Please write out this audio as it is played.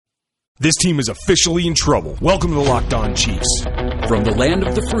This team is officially in trouble. Welcome to the Locked On Chiefs. From the land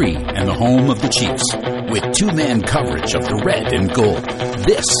of the free and the home of the Chiefs, with two-man coverage of the red and gold,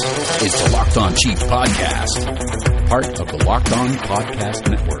 this is the Locked On Chiefs podcast, part of the Locked On Podcast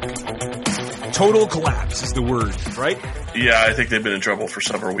Network. Total collapse is the word, right? Yeah, I think they've been in trouble for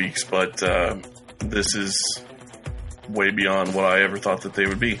several weeks, but this is way beyond what I ever thought that they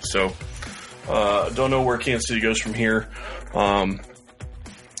would be. So, don't know where Kansas City goes from here.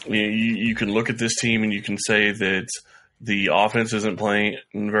 You can look at this team and you can say that the offense isn't playing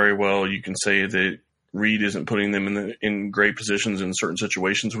very well. You can say that Reed isn't putting them in great positions in certain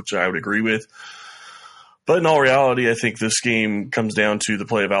situations, which I would agree with. But in all reality, I think this game comes down to the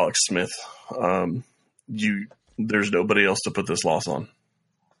play of Alex Smith. There's nobody else to put this loss on.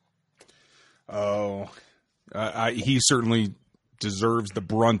 He certainly deserves the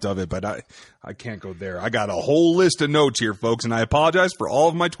brunt of it, but I can't go there. I got a whole list of notes here, folks, and I apologize for all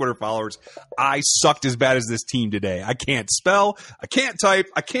of my Twitter followers. I sucked as bad as this team today. I can't spell, I can't type,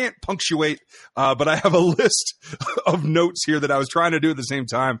 I can't punctuate, but I have a list of notes here that I was trying to do at the same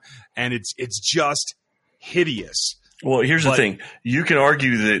time, and it's just hideous. Well, here's the thing. You can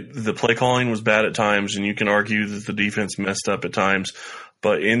argue that the play calling was bad at times, and you can argue that the defense messed up at times,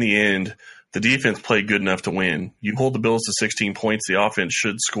 but in the end, the defense played good enough to win. You hold the Bills to 16 points. The offense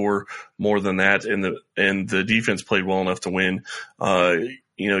should score more than that, and the defense played well enough to win.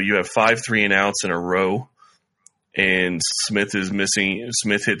 You have 5 3-and-outs in a row, and Smith is missing.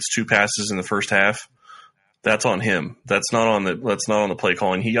 Smith hits 2 passes in the first half. That's on him. That's not on the play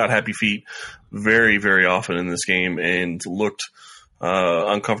calling. He got happy feet very, very often in this game and looked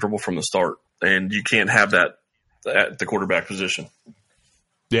uncomfortable from the start. And you can't have that at the quarterback position.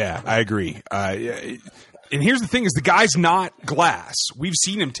 Yeah, I agree. And here's the thing is the guy's not glass. We've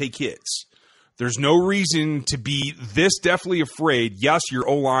seen him take hits. There's no reason to be this deathly afraid. Yes, your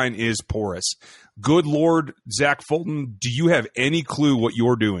O-line is porous. Good Lord, Zach Fulton, do you have any clue what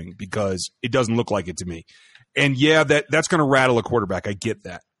you're doing? Because it doesn't look like it to me. And yeah, that's going to rattle a quarterback. I get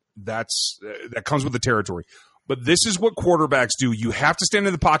that. That comes with the territory. But this is what quarterbacks do. You have to stand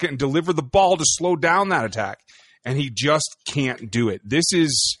in the pocket and deliver the ball to slow down that attack. And he just can't do it. This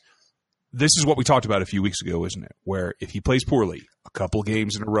is what we talked about a few weeks ago, isn't it? Where if he plays poorly a couple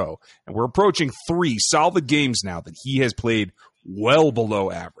games in a row, and we're approaching 3 solid games now that he has played well below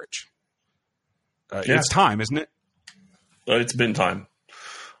average. It's time, isn't it? It's been time.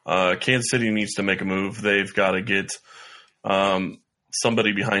 Kansas City needs to make a move. They've got to get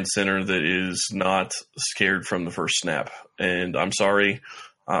somebody behind center that is not scared from the first snap. And I'm sorry,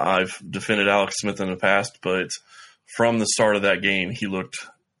 I've defended Alex Smith in the past, but from the start of that game, he looked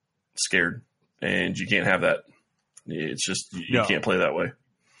scared, and you can't have that. It's just you can't play that way.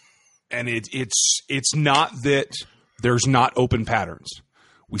 And it's not that there's not open patterns.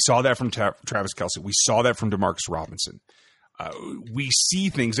 We saw that from Travis Kelce. We saw that from Demarcus Robinson. We see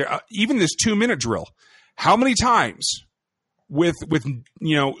things there. Even this 2-minute drill. How many times with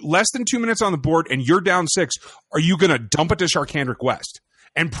less than 2 minutes on the board and you're down 6, are you going to dump it to Charcandrick West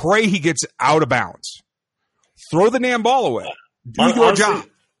and pray he gets out of bounds? Throw the damn ball away. Do your job.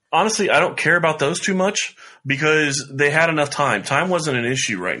 Honestly, I don't care about those too much because they had enough time. Time wasn't an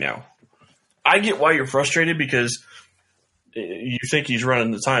issue right now. I get why you're frustrated because you think he's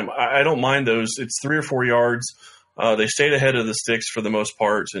running the time. I don't mind those. It's 3 or 4 yards. They stayed ahead of the sticks for the most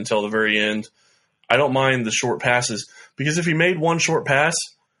part until the very end. I don't mind the short passes because if he made one short pass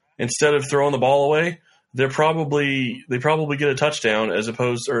instead of throwing the ball away, they probably get a touchdown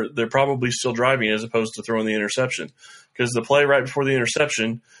or they're probably still driving as opposed to throwing the interception. Because the play right before the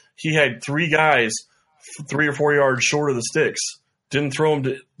interception, he had 3 guys 3 or 4 yards short of the sticks. Didn't throw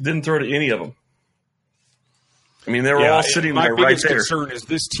to any of them. I mean, they were all sitting there right there. My biggest concern is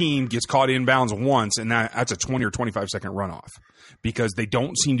this team gets caught inbounds once, and that's a 20 or 25-second runoff because they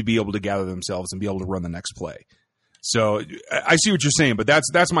don't seem to be able to gather themselves and be able to run the next play. So I see what you're saying, but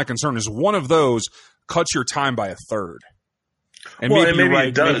that's my concern is one of those cuts your time by a third. And maybe you're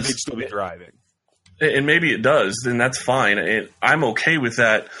right, maybe they'd still be driving. And maybe it does, then that's fine. And I'm okay with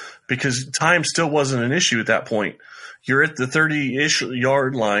that because time still wasn't an issue at that point. You're at the 30-ish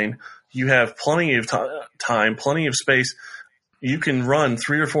yard line. You have plenty of time, plenty of space. You can run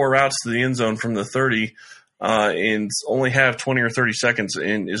 3 or 4 routes to the end zone from the 30 and only have 20 or 30 seconds.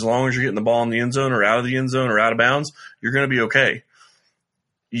 And as long as you're getting the ball in the end zone or out of the end zone or out of bounds, you're going to be okay.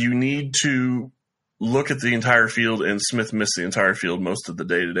 You need to look at the entire field, and Smith missed the entire field most of the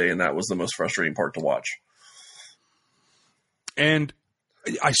day today, and that was the most frustrating part to watch. And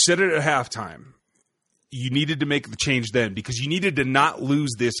I said it at halftime. You needed to make the change then because you needed to not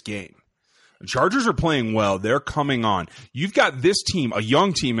lose this game. The Chargers are playing well. They're coming on. You've got this team, a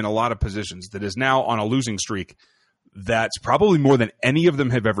young team in a lot of positions, that is now on a losing streak that's probably more than any of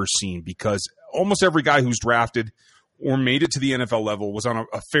them have ever seen, because almost every guy who's drafted or made it to the NFL level was on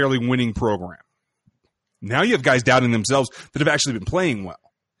a fairly winning program. Now you have guys doubting themselves that have actually been playing well.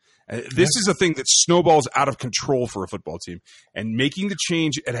 This is a thing that snowballs out of control for a football team. And making the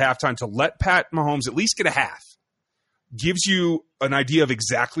change at halftime to let Pat Mahomes at least get a half gives you an idea of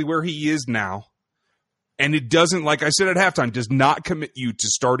exactly where he is now. And it doesn't, like I said at halftime, does not commit you to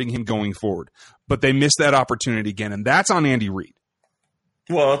starting him going forward. But they missed that opportunity again, and that's on Andy Reid.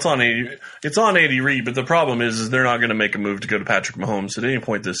 Well, it's on Andy Reid, but the problem is they're not going to make a move to go to Patrick Mahomes at any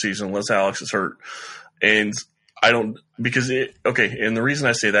point this season unless Alex is hurt. And I don't – because – okay, and the reason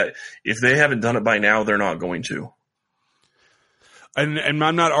I say that, if they haven't done it by now, they're not going to. And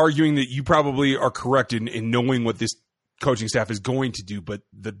I'm not arguing that you probably are correct in knowing what this coaching staff is going to do, but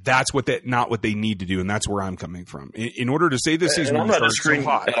that's not what they need to do, and that's where I'm coming from. In order to say this season, I'm not disagreeing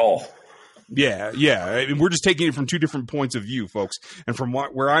at all. Yeah. I mean, we're just taking it from two different points of view, folks. And from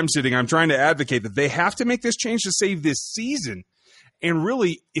where I'm sitting, I'm trying to advocate that they have to make this change to save this season. And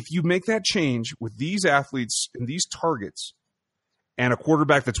really, if you make that change with these athletes and these targets and a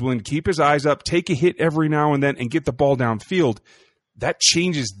quarterback that's willing to keep his eyes up, take a hit every now and then, and get the ball downfield, that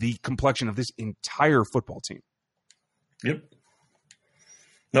changes the complexion of this entire football team. Yep.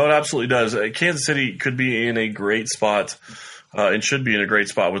 No, it absolutely does. Kansas City could be in a great spot and should be in a great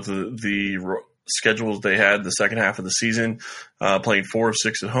spot with the schedules they had the second half of the season, playing 4 of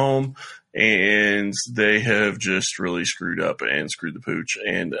 6 at home. And they have just really screwed up and screwed the pooch.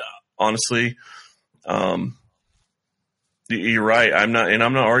 And honestly, you're right. I'm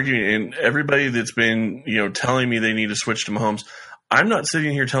not arguing. And everybody that's been, telling me they need to switch to Mahomes, I'm not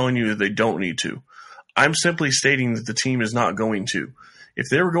sitting here telling you that they don't need to. I'm simply stating that the team is not going to. If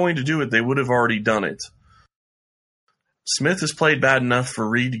they were going to do it, they would have already done it. Smith has played bad enough for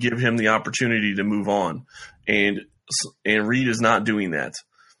Reid to give him the opportunity to move on. And Reid is not doing that.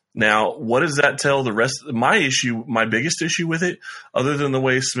 Now, what does that tell the rest? My biggest issue with it, other than the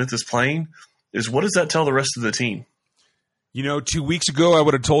way Smith is playing, is what does that tell the rest of the team? 2 weeks ago, I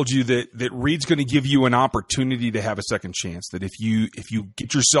would have told you that Reid's going to give you an opportunity to have a second chance, that if you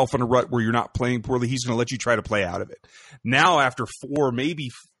get yourself in a rut where you're not playing poorly, he's going to let you try to play out of it. Now, after 4, maybe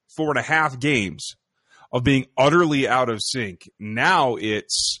 4.5 games of being utterly out of sync, now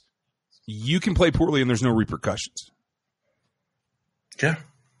it's you can play poorly and there's no repercussions. Yeah.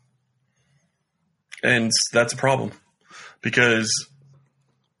 And that's a problem because,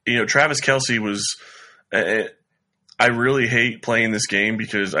 Travis Kelce was I really hate playing this game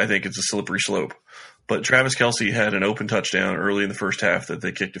because I think it's a slippery slope. But Travis Kelce had an open touchdown early in the first half that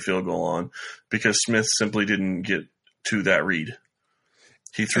they kicked a field goal on because Smith simply didn't get to that read.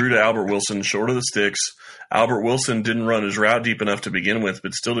 He threw to Albert Wilson short of the sticks. Albert Wilson didn't run his route deep enough to begin with,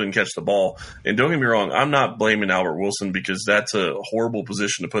 but still didn't catch the ball. And don't get me wrong, I'm not blaming Albert Wilson because that's a horrible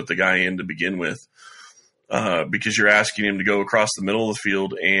position to put the guy in to begin with because you're asking him to go across the middle of the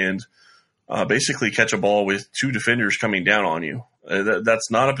field and basically catch a ball with 2 defenders coming down on you.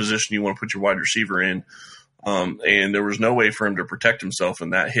 That's not a position you want to put your wide receiver in. And there was no way for him to protect himself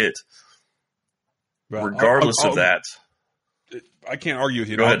in that hit. Regardless of that. I can't argue with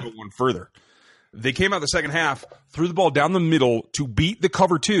you. I'll go one further. They came out the second half, threw the ball down the middle to beat the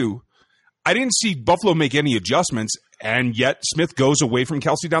cover 2. I didn't see Buffalo make any adjustments, and yet Smith goes away from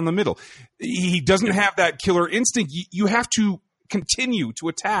Kelce down the middle. He doesn't have that killer instinct. You have to continue to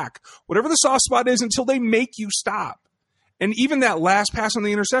attack whatever the soft spot is until they make you stop. And even that last pass on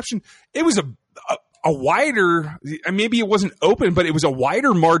the interception, it was a wider, maybe it wasn't open, but it was a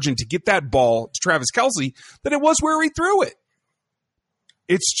wider margin to get that ball to Travis Kelce than it was where he threw it.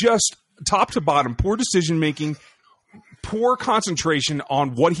 It's just top to bottom, poor decision-making, poor concentration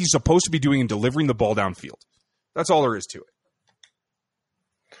on what he's supposed to be doing and delivering the ball downfield. That's all there is to it.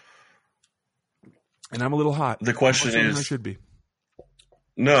 And I'm a little hot. The question is... I should be.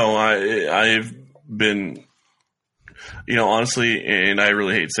 No, I've been... honestly, and I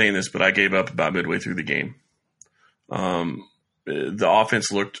really hate saying this, but I gave up about midway through the game. The offense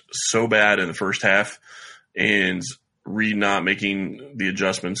looked so bad in the first half, and Reid not making the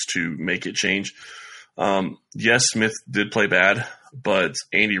adjustments to make it change. Yes, Smith did play bad, but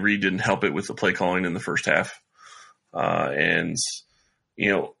Andy Reid didn't help it with the play calling in the first half. And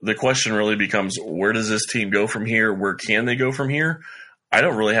the question really becomes, where does this team go from here? Where can they go from here? I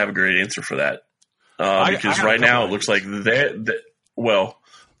don't really have a great answer for that. Because right now it looks like well,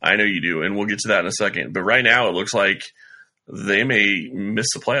 I know you do, and we'll get to that in a second. But right now it looks like they may miss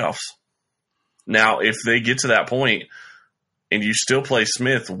the playoffs. Now, if they get to that point, and you still play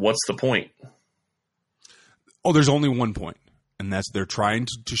Smith, what's the point? Oh, there's only one point, and that's they're trying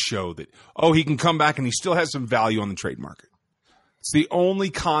to show that, he can come back and he still has some value on the trade market. It's the only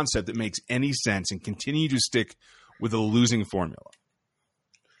concept that makes any sense and continue to stick with a losing formula.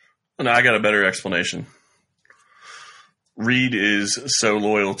 And I got a better explanation. Reed is so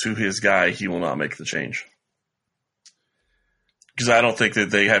loyal to his guy, he will not make the change. Because I don't think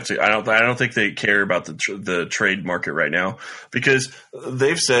that they have to. I don't think they care about the trade market right now, because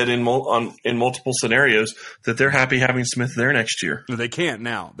they've said in multiple scenarios that they're happy having Smith there next year. No, they can't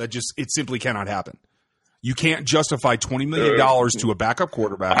now. It simply cannot happen. You can't justify $20 million to a backup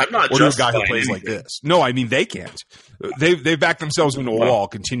quarterback or to a guy who plays like this. No, I mean they can't. They've backed themselves into a wall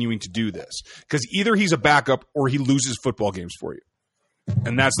continuing to do this, because either he's a backup or he loses football games for you,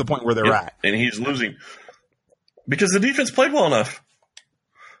 and that's the point where they're at. And he's losing. Because the defense played well enough.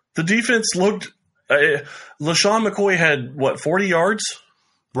 The defense looked LaShawn McCoy had, 40 yards?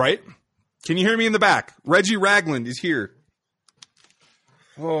 Right? Can you hear me in the back? Reggie Ragland is here.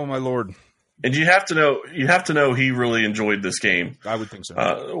 Oh, my Lord. And you have to know he really enjoyed this game. I would think so.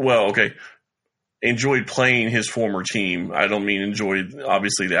 Okay. Enjoyed playing his former team. I don't mean enjoyed,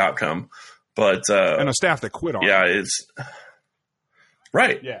 obviously, the outcome. But and a staff that quit on him. Yeah, it's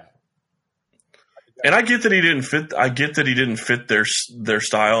right. Yeah. And I get that he didn't fit. I get that he didn't fit their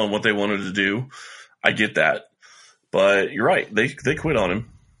style and what they wanted to do. I get that, but you're right. They quit on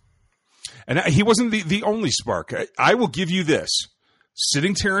him, and he wasn't the only spark. I will give you this: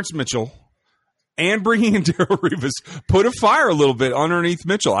 sitting Terrence Mitchell and bringing in Darrelle Revis put a fire a little bit underneath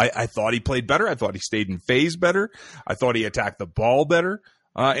Mitchell. I thought he played better. I thought he stayed in phase better. I thought he attacked the ball better,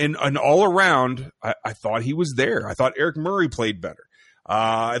 and all around, I thought he was there. I thought Eric Murray played better.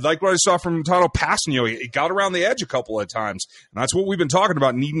 I like what I saw from Tano Passanio. He got around the edge a couple of times, and that's what we've been talking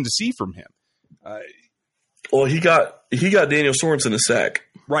about needing to see from him. Well, he got Daniel Sorensen a sack.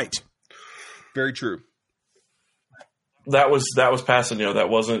 Right. Very true. That was Passanio. That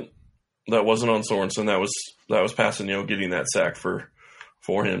wasn't on Sorensen. That was Passanio getting that sack for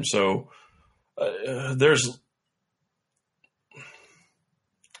him. So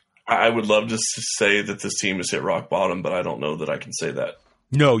I would love to say that this team has hit rock bottom, but I don't know that I can say that.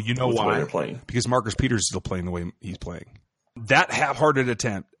 No, you know why? The way they're playing. Because Marcus Peters is still playing the way he's playing. That half-hearted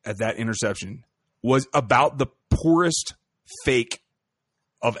attempt at that interception was about the poorest fake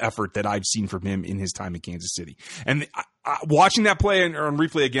of effort that I've seen from him in his time in Kansas City. And watching that play on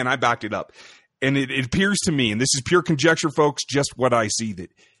replay again, I backed it up. And it appears to me, and this is pure conjecture, folks, just what I see,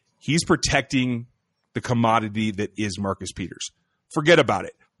 that he's protecting the commodity that is Marcus Peters. Forget about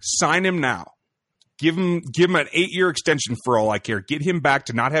it. Sign him now. Give him an 8-year extension for all I care. Get him back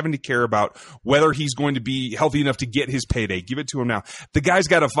to not having to care about whether he's going to be healthy enough to get his payday. Give it to him now. The guy's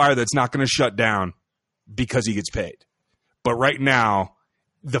got a fire that's not going to shut down because he gets paid. But right now,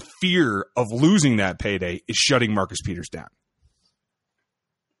 the fear of losing that payday is shutting Marcus Peters down.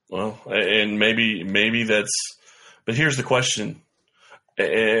 Well, and maybe that's – but here's the question,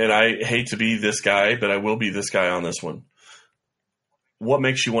 and I hate to be this guy, but I will be this guy on this one. What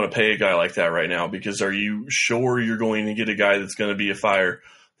makes you want to pay a guy like that right now? Because are you sure you're going to get a guy that's going to be a fire,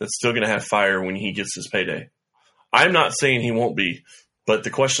 that's still going to have fire when he gets his payday? I'm not saying he won't be, but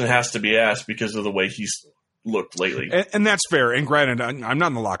the question has to be asked because of the way he's looked lately. And that's fair. And granted, I'm not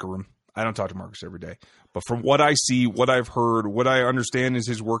in the locker room. I don't talk to Marcus every day. But from what I see, what I've heard, what I understand is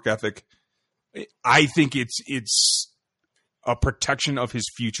his work ethic, I think it's a protection of his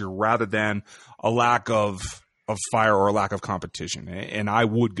future rather than a lack of fire or a lack of competition. And I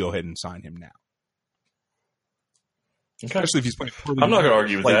would go ahead and sign him now. Okay. Especially if he's playing. I'm not going to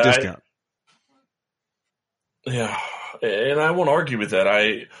argue with that. Discount. Yeah, and I won't argue with that.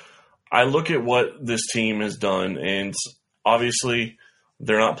 I look at what this team has done, and obviously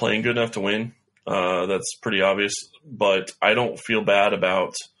they're not playing good enough to win. That's pretty obvious. But I don't feel bad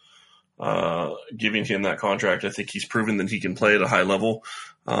about giving him that contract. I think he's proven that he can play at a high level.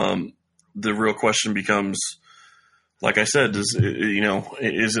 The real question becomes, like I said, is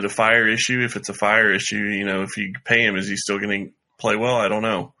it a fire issue? If it's a fire issue, if you pay him, is he still going to play well? I don't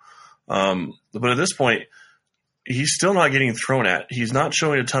know. But at this point, he's still not getting thrown at. He's not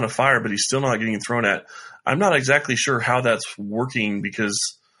showing a ton of fire, but he's still not getting thrown at. I'm not exactly sure how that's working because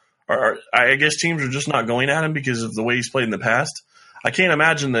I guess teams are just not going at him because of the way he's played in the past. I can't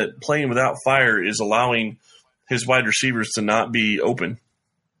imagine that playing without fire is allowing his wide receivers to not be open.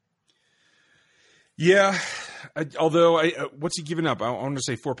 Yeah. Although, what's he given up? I want to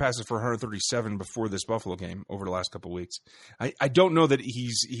say 4 passes for 137 before this Buffalo game over the last couple of weeks. I don't know that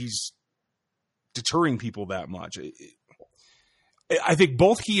he's deterring people that much. I think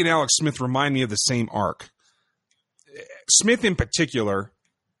both he and Alex Smith remind me of the same arc. Smith in particular,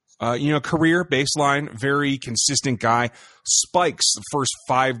 career baseline, very consistent guy, spikes the first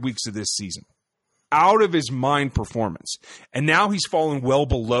 5 weeks of this season. Out of his mind performance. And now he's fallen well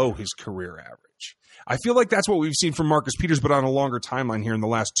below his career average. I feel like that's what we've seen from Marcus Peters, but on a longer timeline here in the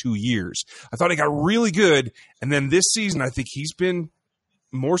last 2 years. I thought he got really good, and then this season I think he's been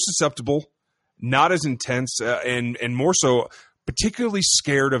more susceptible, not as intense, and more so particularly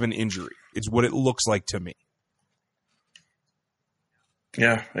scared of an injury. It's what it looks like to me.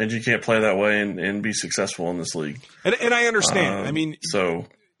 Yeah, and you can't play that way and be successful in this league. And I understand. So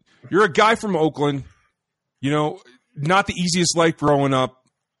you're a guy from Oakland, not the easiest life growing up.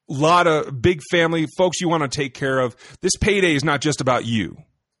 A lot of big family, folks you want to take care of. This payday is not just about you.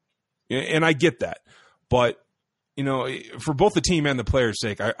 And I get that. But, for both the team and the players'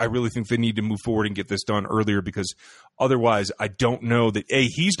 sake, I really think they need to move forward and get this done earlier, because otherwise I don't know that, A,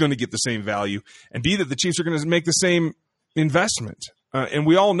 he's going to get the same value, and B, that the Chiefs are going to make the same investment. And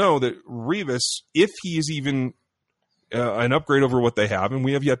we all know that Revis, if he is even an upgrade over what they have, and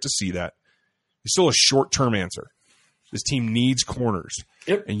we have yet to see that, is still a short-term answer. This team needs corners.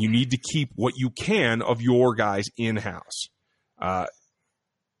 Yep. And you need to keep what you can of your guys in-house.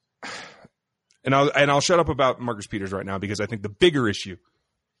 And I'll shut up about Marcus Peters right now, because I think the bigger issue,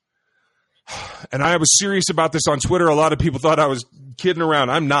 and I was serious about this on Twitter. A lot of people thought I was kidding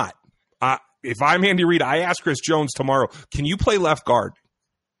around. I'm not. If I'm Andy Reid, I ask Chris Jones tomorrow, can you play left guard?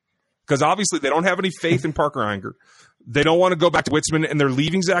 Because obviously they don't have any faith in Parker Ehinger. They don't want to go back to Witzman, and they're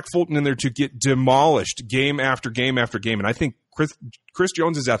leaving Zach Fulton in there to get demolished game after game after game. And I think Chris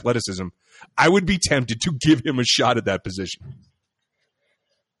Jones' athleticism, I would be tempted to give him a shot at that position.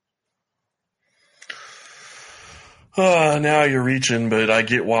 Now you're reaching, but I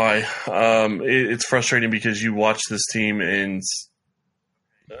get why. It's frustrating because you watch this team and,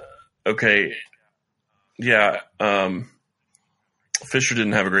 Fisher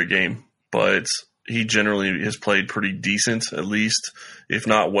didn't have a great game, but he generally has played pretty decent, at least, if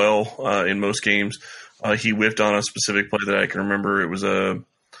not well, in most games. He whiffed on a specific play that I can remember. It was a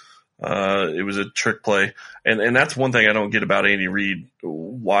trick play, and that's one thing I don't get about Andy Reid.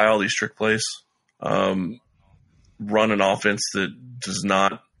 Why all these trick plays? Run an offense that does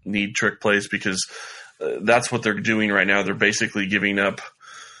not need trick plays, because that's what they're doing right now. They're basically giving up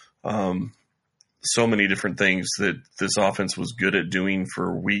so many different things that this offense was good at doing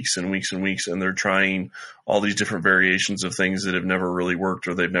for weeks and weeks and weeks, and they're trying all these different variations of things that have never really worked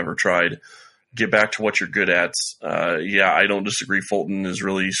or they've never tried. Get back to what you're good at. I don't disagree. Fulton is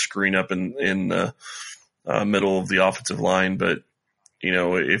really screwing up in the middle of the offensive line, but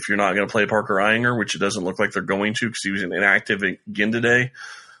if you're not going to play Parker Ehinger, which it doesn't look like they're going to because he was inactive again today,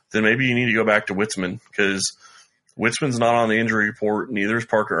 then maybe you need to go back to Witzman, because Witzman's not on the injury report. Neither is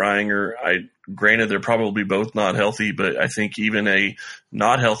Parker Ehinger. Granted, they're probably both not healthy, but I think even a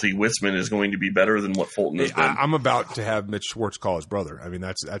not healthy Witzman is going to be better than what Fulton has been. I'm about to have Mitch Schwartz call his brother. I mean,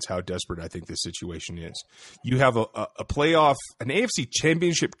 that's how desperate I think this situation is. You have a playoff, an AFC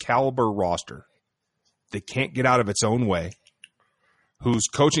championship caliber roster that can't get out of its own way, whose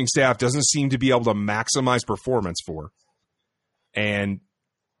coaching staff doesn't seem to be able to maximize performance for. And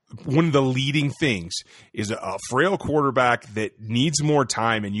one of the leading things is a frail quarterback that needs more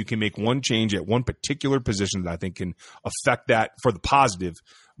time, and you can make one change at one particular position that I think can affect that for the positive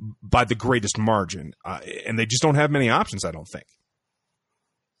by the greatest margin. And they just don't have many options, I don't think.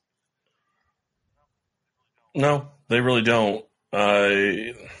 No, they really don't.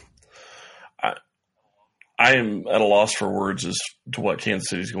 I am at a loss for words as to what Kansas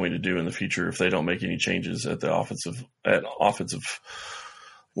City is going to do in the future if they don't make any changes at the offensive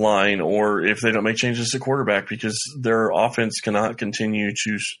line, or if they don't make changes to quarterback, because their offense cannot continue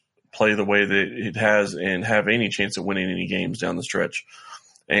to play the way that it has and have any chance of winning any games down the stretch.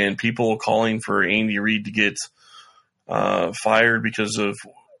 And people calling for Andy Reid to get fired because of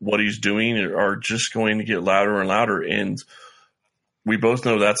what he's doing are just going to get louder and louder. And we both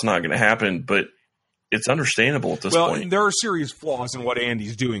know that's not going to happen, but it's understandable at this point. Well, there are serious flaws in what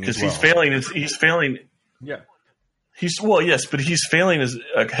Andy's doing as well. Because he's failing. Yeah. Yes, but he's failing as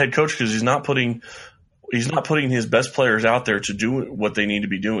a head coach because he's not putting his best players out there to do what they need to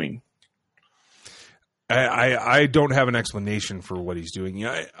be doing. I don't have an explanation for what he's doing.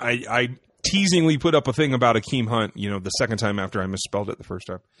 I teasingly put up a thing about Akeem Hunt, the second time after I misspelled it the first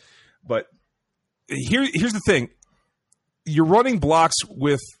time. But here's the thing. You're running blocks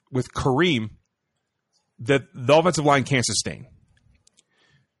with Kareem that the offensive line can't sustain.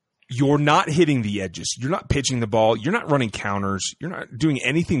 You're not hitting the edges. You're not pitching the ball. You're not running counters. You're not doing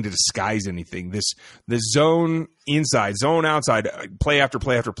anything to disguise anything. The zone inside, zone outside, play after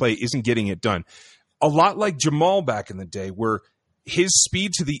play after play isn't getting it done. a lot like Jamal back in the day, where his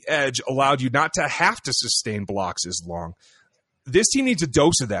speed to the edge allowed you not to have to sustain blocks as long. This team needs a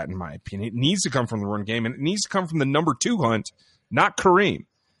dose of that, in my opinion. It needs to come from the run game, and it needs to come from the number 2 Hunt, not Kareem.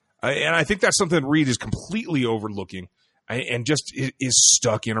 And I think that's something Reed is completely overlooking and just is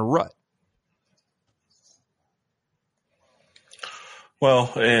stuck in a rut.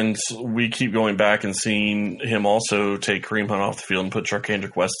 Well, and we keep going back and seeing him also take Kareem Hunt off the field and put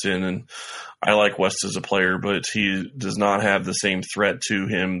Charcandrick West in. And I like West as a player, but he does not have the same threat to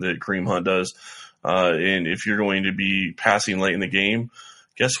him that Kareem Hunt does. And if you're going to be passing late in the game,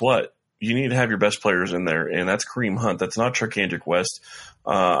 guess what? You need to have your best players in there, and that's Kareem Hunt. That's not Charcandrick West.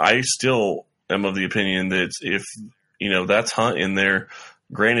 I still am of the opinion that if, that's Hunt in there,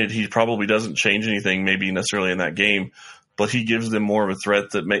 granted, he probably doesn't change anything maybe necessarily in that game, but he gives them more of a threat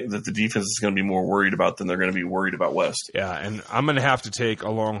that the defense is going to be more worried about than they're going to be worried about West. Yeah, and I'm going to have to take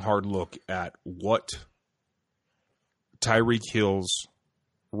a long, hard look at what Tyreek Hill's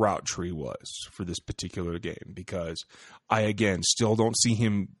route tree was for this particular game, because I, again, still don't see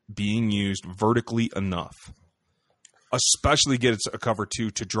him being used vertically enough, especially get a cover 2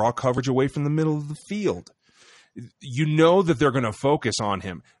 to draw coverage away from the middle of the field. You know that they're going to focus on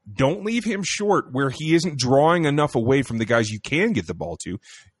him. Don't leave him short where he isn't drawing enough away from the guys you can get the ball to.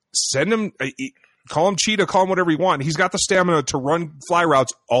 Send him, call him cheetah, call him whatever you want. He's got the stamina to run fly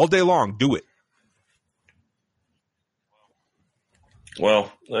routes all day long. Do it.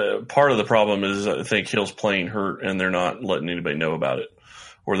 Well, part of the problem is I think Hill's playing hurt and they're not letting anybody know about it,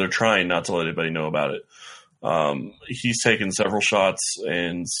 or they're trying not to let anybody know about it. He's taken several shots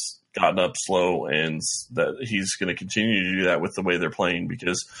and gotten up slow, and that he's going to continue to do that with the way they're playing,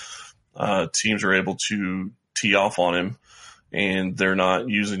 because teams are able to tee off on him and they're not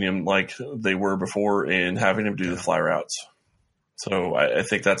using him like they were before and having him do the fly routes. So I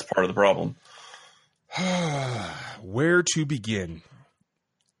think that's part of the problem. Where to begin?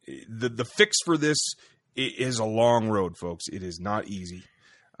 The fix for this is a long road, folks. It is not easy.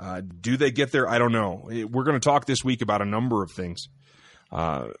 Do they get there? I don't know. We're going to talk this week about a number of things.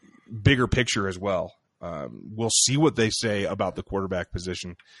 Bigger picture as well. We'll see what they say about the quarterback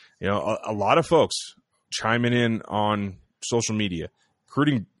position. A lot of folks chiming in on social media,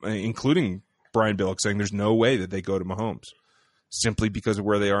 including Brian Billick, saying there's no way that they go to Mahomes simply because of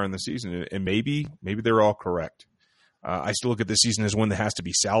where they are in the season. And maybe they're all correct. I still look at this season as one that has to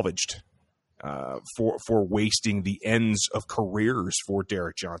be salvaged for wasting the ends of careers for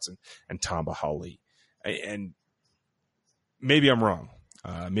Derek Johnson and Tamba Hali. And maybe I'm wrong.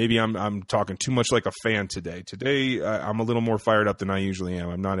 Maybe I'm talking too much like a fan today. Today, I'm a little more fired up than I usually am.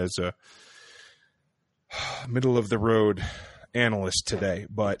 I'm not as a middle-of-the-road analyst today.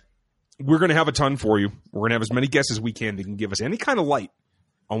 But we're going to have a ton for you. We're going to have as many guests as we can that can give us any kind of light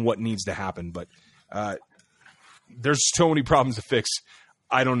on what needs to happen. But there's so many problems to fix.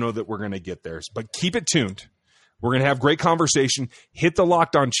 I don't know that we're going to get there. But keep it tuned. We're going to have great conversation. Hit the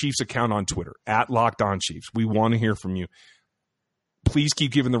Locked On Chiefs account on Twitter, @LockedOnChiefs. We want to hear from you. Please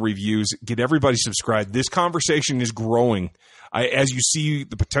keep giving the reviews. Get everybody subscribed. This conversation is growing as you see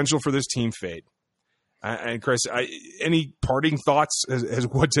the potential for this team fade. And Chris, any parting thoughts as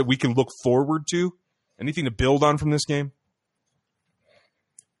what we can look forward to? Anything to build on from this game?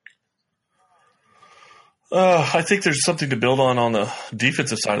 I think there's something to build on the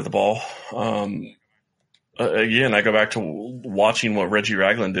defensive side of the ball. Again, I go back to watching what Reggie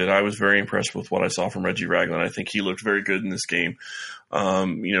Ragland did. I was very impressed with what I saw from Reggie Ragland. I think he looked very good in this game.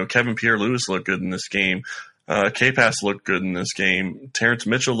 Kevin Pierre-Louis looked good in this game. K-Pass looked good in this game. Terrence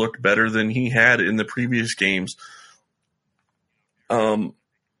Mitchell looked better than he had in the previous games.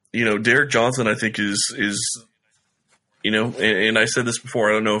 Derek Johnson, I think is and I said this before,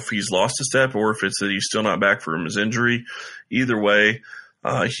 I don't know if he's lost a step or if it's that he's still not back from his injury. Either way,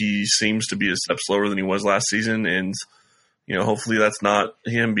 he seems to be a step slower than he was last season, and hopefully that's not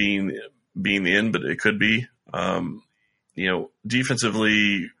him being the end, but it could be.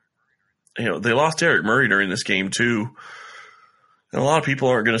 Defensively, they lost Eric Murray during this game too, and a lot of people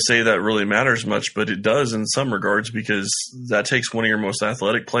aren't going to say that really matters much, but it does in some regards, because that takes one of your most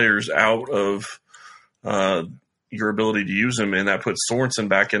athletic players out of your ability to use him, and that puts Sorensen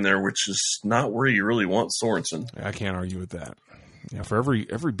back in there, which is not where you really want Sorensen. I can't argue with that. For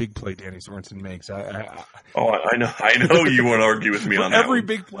every big play Danny Sorensen makes, I know you won't argue with me on that. Every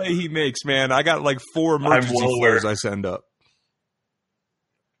big play he makes, man, I got like 4 emergency flares I send up.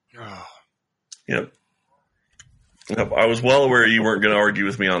 Oh. Yep. I was well aware you weren't going to argue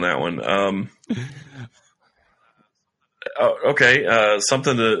with me on that one. Okay,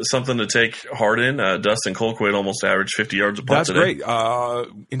 something to take heart in. Dustin Colquitt almost averaged 50 yards a punt today. That's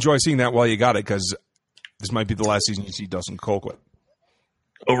great. Enjoy seeing that while you got it, because this might be the last season you see Dustin Colquitt.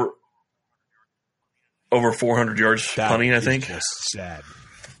 Over 400 yards punting, I think. Just sad.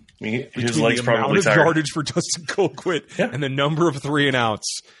 I mean, his Between leg's the probably amount of tired. yardage for Dustin Colquitt and the number of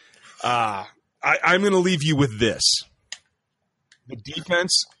 3-and-outs. I'm going to leave you with this. The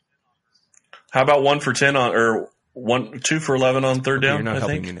defense. How about 1 for 10 or 2 for 11 on third down? You're not I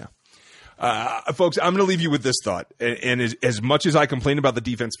helping think. me now. Folks, I'm going to leave you with this thought. And as much as I complain about the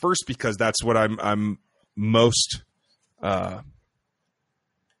defense first, because that's what I'm most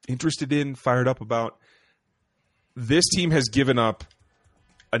interested in, fired up about, this team has given up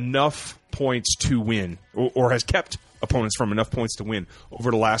enough points to win, or has kept opponents from enough points to win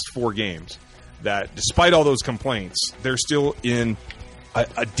over the last 4 games, that despite all those complaints, they're still in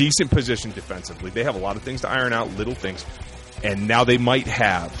a decent position defensively. They have a lot of things to iron out, little things, and now they might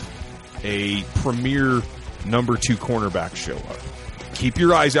have a premier number 2 cornerback show up. Keep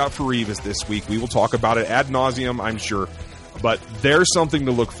your eyes out for Revis this week. We will talk about it ad nauseum, I'm sure, but there's something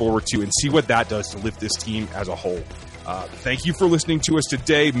to look forward to and see what that does to lift this team as a whole. Thank you for listening to us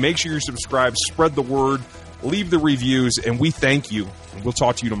today. Make sure you're subscribed, spread the word, leave the reviews, and we thank you. And we'll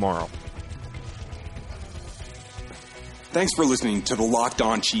talk to you tomorrow. Thanks for listening to the Locked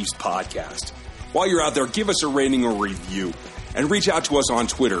On Chiefs podcast. While you're out there, give us a rating or review, and reach out to us on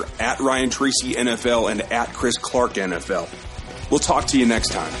Twitter @Ryan Tracy NFL and @Chris Clark NFL. We'll talk to you next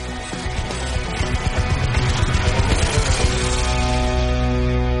time.